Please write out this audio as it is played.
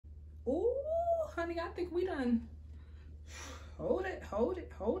honey, I think we done. Hold it, hold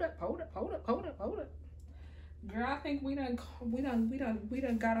it, hold up, hold up, hold up, hold up, hold up. Girl, I think we done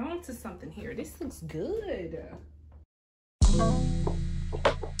got on to something here. This looks good.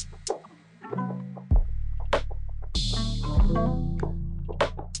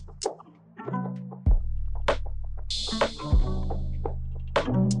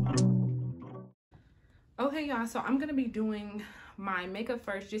 Okay, y'all, so I'm gonna be doing my makeup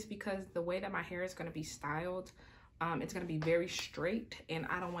first just because the way that my hair is gonna be styled, it's gonna be very straight and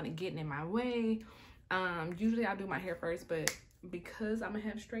I don't want it getting in my way. Usually I'll do my hair first, but because I'm gonna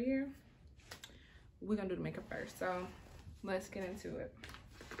have straight hair, we're gonna do the makeup first. So let's get into it.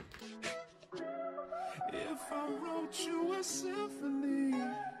 If I wrote you a symphony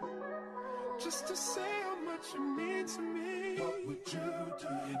just to say how much you mean to me, what would you do?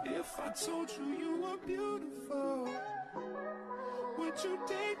 If I told you you were beautiful, would you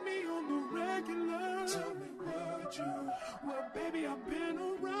date me on the regular? Tell me, would you? Well, baby, I've been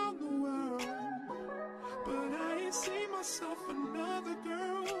around the world, but I ain't seen myself another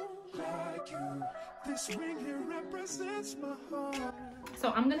girl like you. This ring here represents my heart.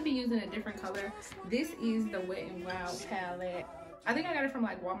 So I'm gonna be using a different color. This is the Wet n Wild palette. I think I got it from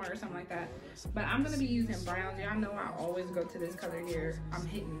like Walmart or something like that. But I'm gonna be using browns. Y'all know I always go to this color here. I'm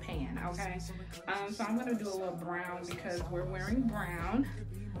hitting pan, okay? So I'm gonna do a little brown because we're wearing brown.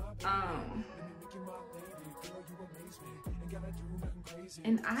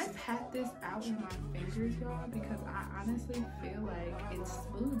 And I pat this out with my fingers, y'all, because I honestly feel like it's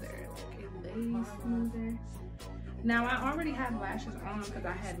smoother. Like it lays smoother. Now I already had lashes on because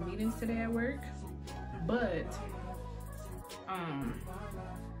I had meetings today at work, but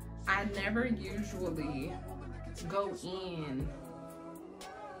I never usually go in,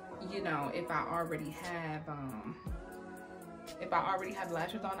 you know, if I already have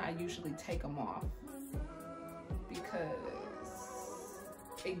lashes on. I usually take them off because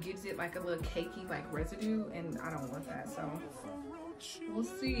it gives it like a little cakey like residue and I don't want that. So we'll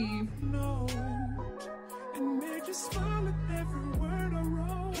see. And made you smile at every word I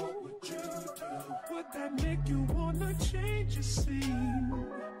wrote. What would you do? Would that make you wanna change your scene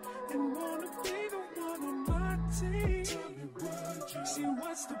and wanna be the one on my team? Tell me, would you? See,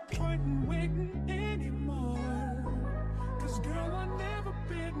 what's the point in waiting anymore? Cause girl, I've never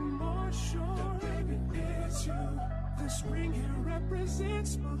been more sure that baby it's you. This ring here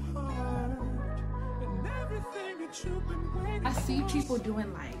represents my heart and everything that you've been waiting for. I see people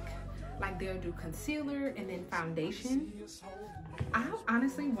doing like they'll do concealer and then foundation. I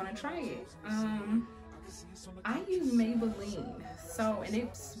honestly want to try it. I use Maybelline, so, and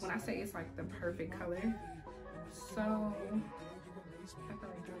it's, when I say it's like the perfect color, so I feel like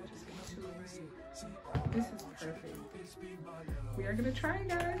I just get too light. This is perfect. We are gonna try it,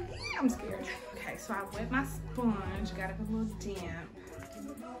 guys. I'm scared. Okay, so I wet my sponge, got it a little damp,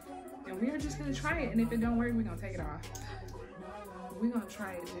 and we are just gonna try it, and if it don't work, we're gonna take it off. We're gonna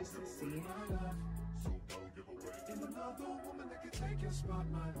try it just to see.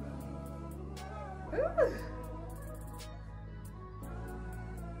 Ooh.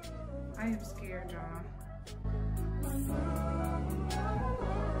 I am scared, y'all.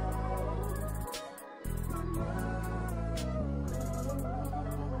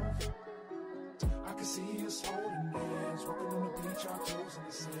 I can see us holding hands, walking on the beach, our toes in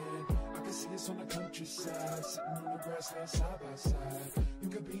the sand. I can see us on the countryside, sitting on the grassland side by side. You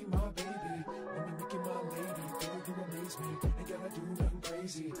could be my baby, let me make you my lady. Girl, you amaze me, ain't gotta do nothing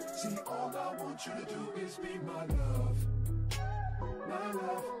crazy. See, all I want you to do is be my love. My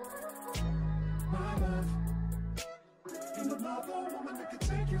love, my love. Ain't another woman that could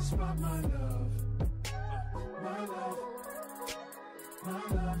take your spot, my love. My love, my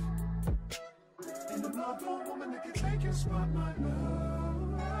love. Ain't another woman that can take your spot, my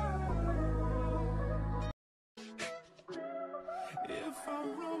love. If I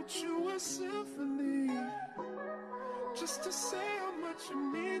wrote you a symphony just to say how much you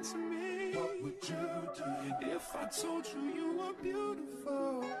mean to me, what would you do? If I told you you were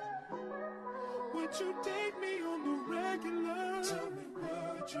beautiful, would you date me on the regular? Tell me,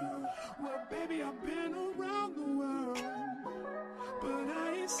 would you? Well, baby, I've been around the world, but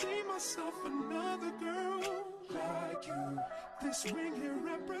I ain't seen myself another girl like you. This ring here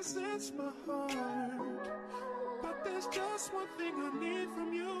represents my heart, but there's just one thing I need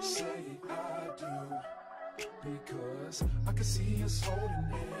from you. Say I do. Because I can see us holding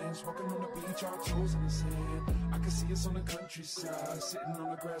hands, walking on the beach, our toes in the sand. I can see us on the countryside, sitting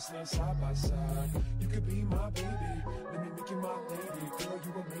on the grassland side by side. You could be my baby, let me make you my lady. Girl,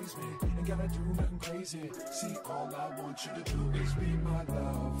 you amaze me, ain't gotta do nothing crazy. See, all I want you to do is be my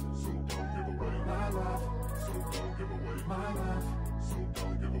love. So don't give away.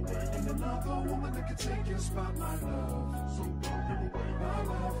 another woman that can take your spot, my love. So don't give away my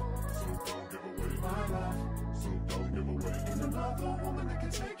love. So don't give away my love. So don't give away. And another woman that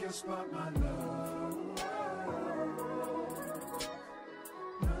can take your spot, my love.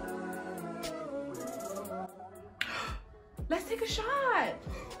 Let's take a shot.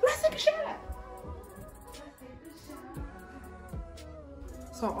 Let's take a shot.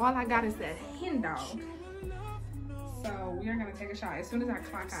 So all I got is that hen dog. So we are gonna take a shot as soon as I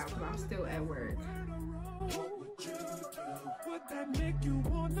clock out because I'm still at work. Would that make you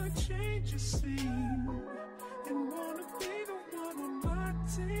wanna change your scene and wanna be the one on my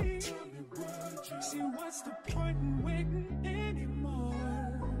team? Tell me, would you? See, what's the point in waiting anymore?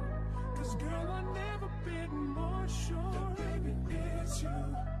 Cause girl, I've never been more sure that baby it's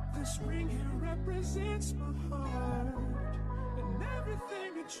you. This ring here represents my heart and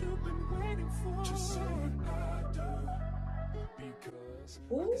everything that you've been waiting for. Just say I do. Because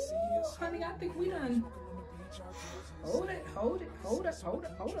Ooh, honey, I think we done. Hold it, hold it, hold it, hold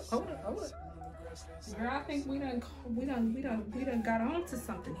it, hold it, hold it, hold it. Girl, I think we done got onto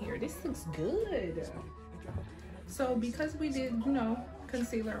something here. This looks good. So because we did, you know,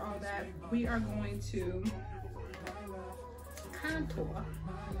 concealer, all that, we are going to contour.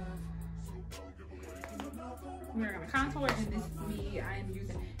 We're gonna contour, and this is me. I am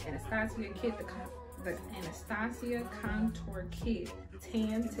using Anastasia kit, the Anastasia Contour Kit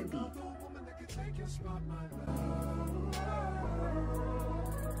Tan to Deep.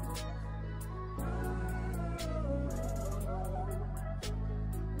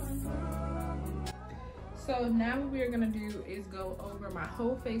 So now what we're gonna do is go over my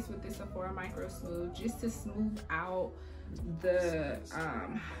whole face with this Sephora Micro Smooth just to smooth out the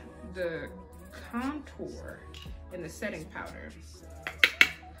contour and the setting powder.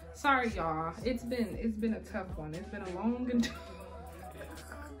 Sorry y'all, it's been a tough one. It's been a long and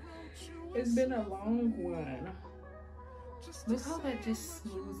it's been a long one. Look how that just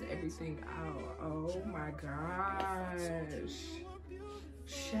smooths everything out. Oh my gosh.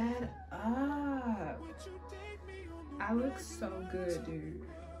 Shut up. I look so good, dude.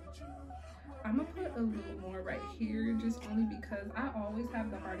 I'm gonna put a little more right here just only because I always have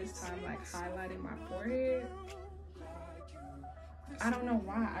the hardest time like highlighting my forehead. I don't know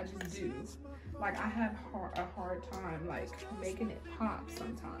why, I just do. Like I have a hard time like making it pop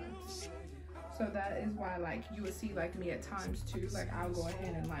sometimes. So that is why like you would see like me at times too, like I'll go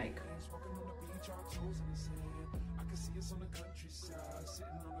ahead and like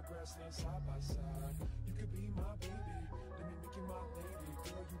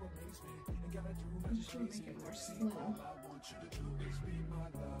I'm just gonna make it more slim.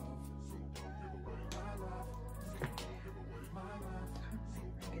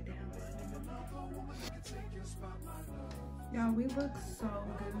 Y'all, we look so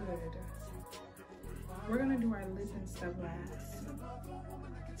good. We're gonna do our lip and stuff last.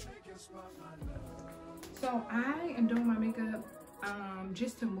 So I am doing my makeup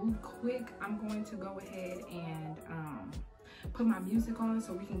just to move quick. I'm going to go ahead and put my music on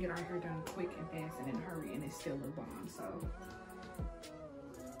so we can get our hair done quick and fast and in a hurry, and it's still a bomb. So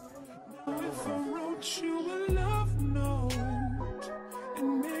if I wrote you a love note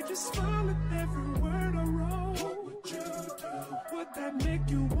and made you smile at every word I wrote, what would you do? Would that make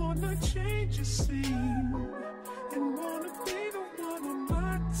you wanna change your scene and wanna be the one on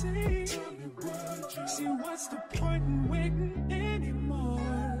my team? Tell me, would you? See, what's the point in waiting anymore?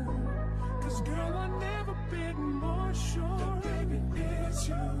 Cause girl, I've never been more sure that baby it's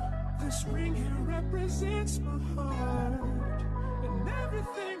you. This ring here represents my heart and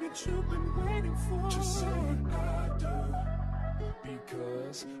everything that you've been waiting for. Just say I do.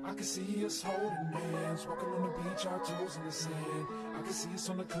 Because I can see us holding hands, walking on the beach, our toes in the sand. I can see us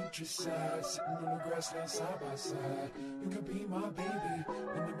on the countryside, sitting on the grassland side by side. You can be my baby,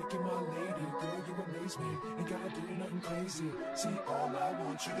 when you make you my lady. Girl, you amaze me, ain't gotta do nothing crazy. See, all I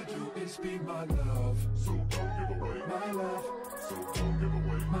want you to do is be my love. So don't give away my love. So don't give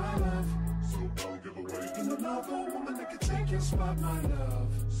away my love. So don't give away. Ain't another woman that can take your spot, my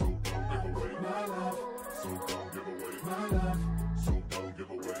love. So don't give away my love. So don't give away my love. So don't give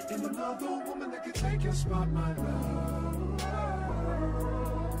away. Ain't another woman that can take your spot, my love.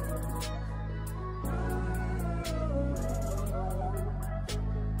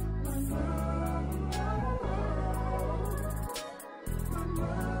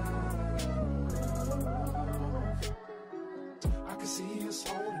 I can see us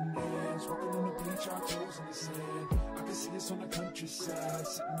holding hands, walking on the beach, our toes in the sand. I can see us on the countryside,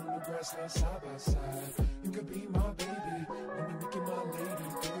 sitting on the grassland side by side. You could be my baby, when you make you my lady.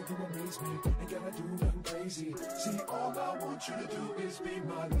 Girl, you amaze amaze me. Ain't gotta do nothing crazy. See, all I want you to do is be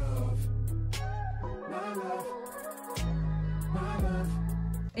my love. My love. My love.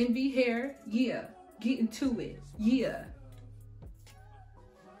 NV hair, yeah. Get into it, yeah.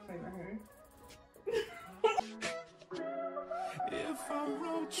 Wait, right here. If I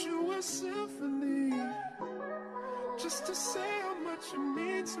wrote you a symphony, just to say how much you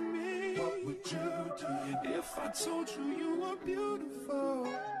mean to me, what would you do? If I told you you were beautiful,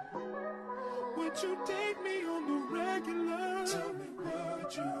 would you date me on the regular? Tell me,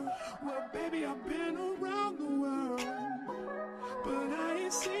 would you? Well, baby, I've been around the world, but I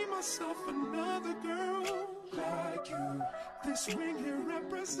ain't seen myself another girl like you. This ring here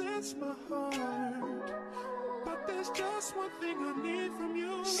represents my heart, but there's just one thing I need from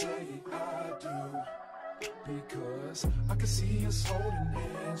you. Say I do. Because I can see us holding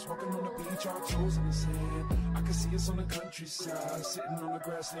hands, walking on the beach, our toes in the sand. I can see us on the countryside, sitting on the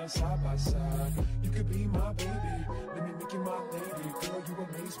grassland side by side. You could be my baby, let me make you my lady. Girl, you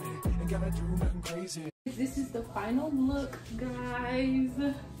amaze me, ain't gotta do nothing crazy. This is the final look, guys.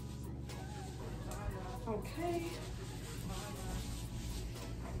 Okay.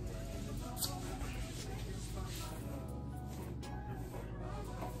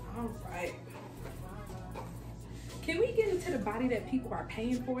 All right. Can we get into the body that people are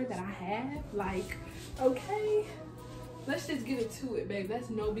paying for that I have? Like, okay. Let's just get into it, babe. That's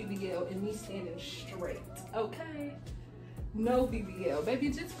no BBL and me standing straight, okay? No BBL. Baby,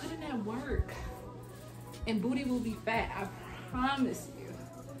 just put in that work. And booty will be fat. I promise you.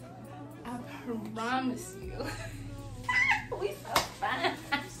 I promise you. We so fine.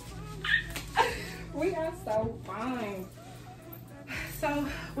 We are so fine. So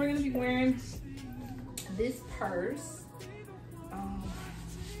we're gonna be wearing this purse.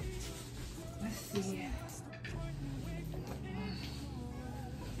 Let's see.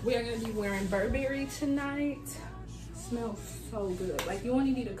 We are gonna be wearing Burberry tonight. Smells so good. Like, you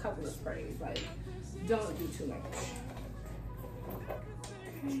only need a couple of sprays. Like, don't do too much.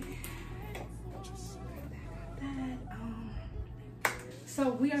 Okay.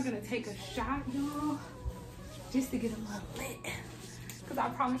 So we are gonna take a shot, y'all, just to get a little lit. Cause I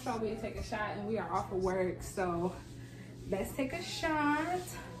promised y'all we'd take a shot, and we are off of work. So let's take a shot.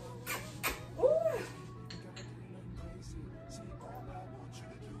 Ooh.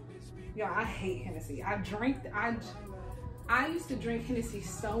 Y'all, I hate Hennessy. I used to drink Hennessy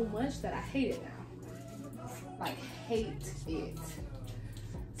so much that I hate it now. Like, hate it.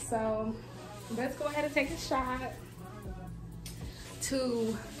 So let's go ahead and take a shot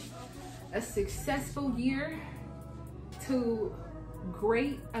to a successful year, to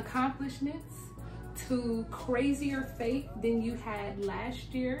great accomplishments, to crazier faith than you had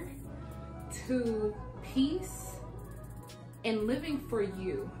last year, to peace and living for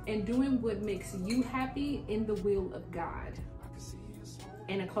you and doing what makes you happy in the will of God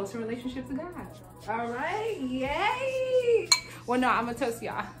and a closer relationship to God. All right, yay. Well, no, I'm gonna toast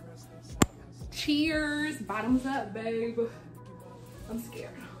y'all. Cheers, bottoms up, babe. I'm scared.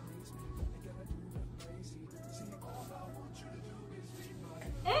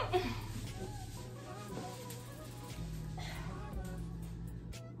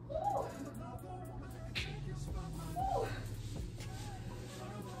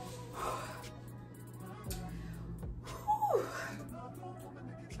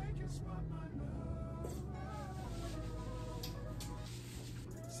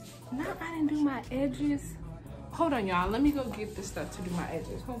 Now I didn't do my edges. Hold on, y'all. Let me go get the stuff to do my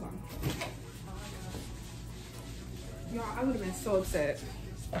edges. Hold on. Y'all, I would have been so upset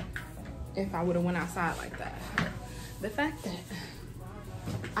if I would have went outside like that. The fact that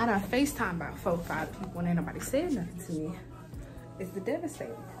I done FaceTime about 4 or 5 people and ain't nobody said nothing to me is the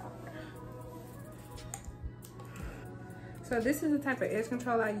devastating part. So this is the type of edge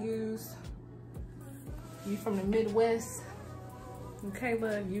control I use. You from the Midwest, okay,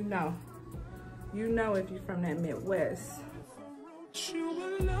 love, you know. You know if you're from that Midwest. You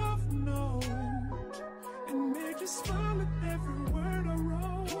a love note and make you smile at every word I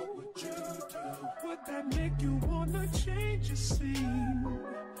wrote. What would you do? Would that make you wanna change your scene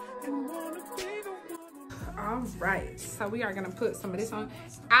and wanna be the one? All right, so we are gonna put some of this on.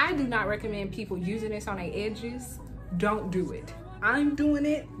 I do not recommend people using this on their edges. Don't do it. I'm doing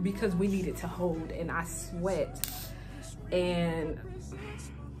it because we need it to hold, and I sweat. And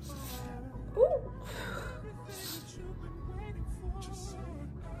ooh.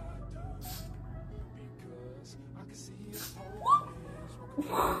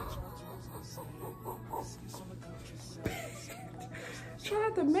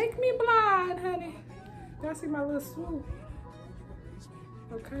 Tried to make me blind, honey. Y'all see my little swoop?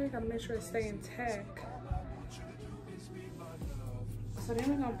 Okay, gotta make sure it stay intact. So then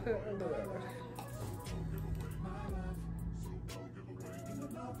we're gonna put a little.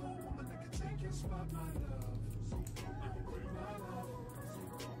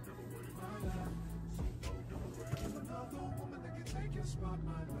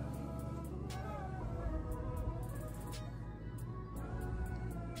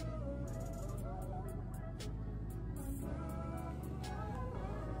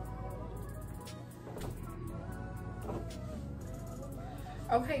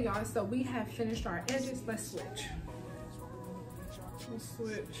 Okay, y'all, so we have finished our edges. Let's switch. Let's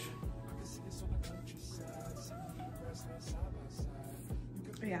switch.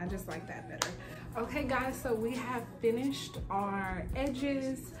 Yeah, I just like that better. Okay, guys, so we have finished our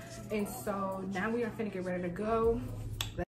edges, and so now we are finna get ready to go.